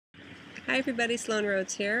Hi everybody, Sloan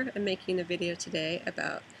Rhodes here. I'm making a video today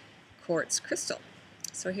about quartz crystal.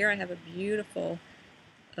 So here I have a beautiful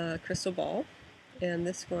crystal ball, and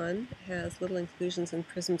this one has little inclusions and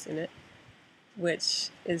prisms in it, which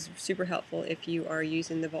is super helpful if you are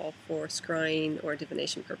using the ball for scrying or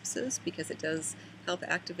divination purposes, because it does help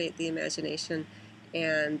activate the imagination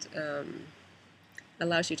and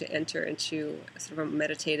allows you to enter into sort of a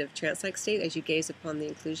meditative trance-like state as you gaze upon the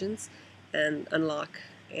inclusions and unlock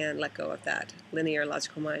and let go of that linear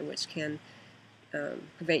logical mind, which can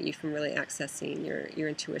prevent you from really accessing your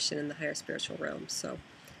intuition in the higher spiritual realms. So,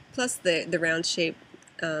 plus the round shape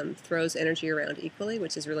throws energy around equally,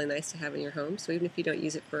 which is really nice to have in your home. So even if you don't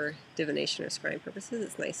use it for divination or scrying purposes,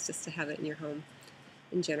 it's nice just to have it in your home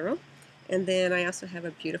in general. And then I also have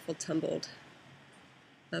a beautiful tumbled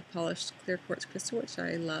polished clear quartz crystal, which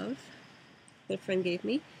I love, that a friend gave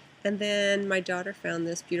me. And then my daughter found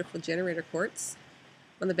this beautiful generator quartz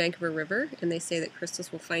on the bank of a river, and they say that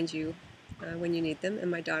crystals will find you when you need them,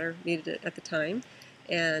 and my daughter needed it at the time,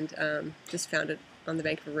 and just found it on the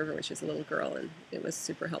bank of a river when she was a little girl, and it was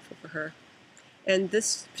super helpful for her. And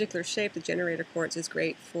this particular shape, the generator quartz, is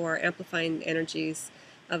great for amplifying energies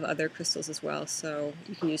of other crystals as well, so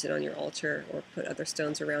you can use it on your altar or put other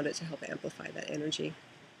stones around it to help amplify that energy.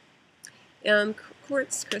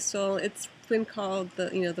 Quartz crystal, it's been called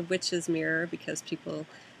the witch's mirror because people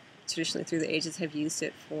traditionally through the ages have used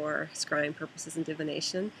it for scrying purposes and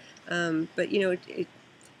divination. But it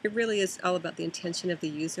really is all about the intention of the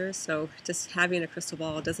user. So just having a crystal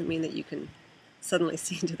ball doesn't mean that you can suddenly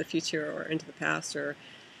see into the future or into the past or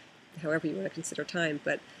however you want to consider time.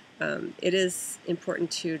 But it is important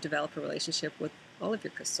to develop a relationship with all of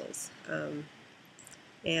your crystals.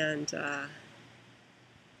 And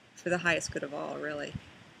for the highest good of all, really.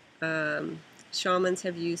 Shamans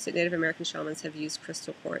have used it. Native American shamans have used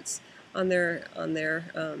crystal quartz on their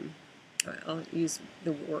I'll use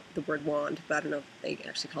the word wand, but I don't know if they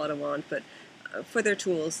actually call it a wand, but for their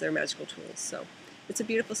tools, their magical tools. So it's a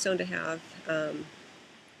beautiful stone to have.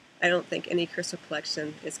 I don't think any crystal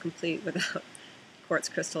collection is complete without quartz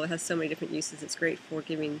crystal. It has so many different uses. It's great for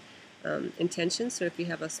giving intention. So if you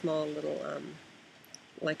have a small little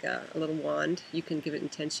like a little wand, you can give it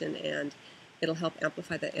intention, and it'll help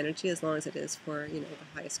amplify that energy as long as it is for the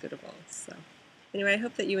highest good of all. So anyway, I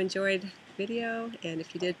hope that you enjoyed the video, and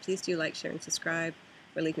if you did, please do like, share, and subscribe,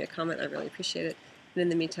 or leave me a comment. I really appreciate it. And in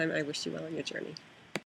the meantime, I wish you well on your journey.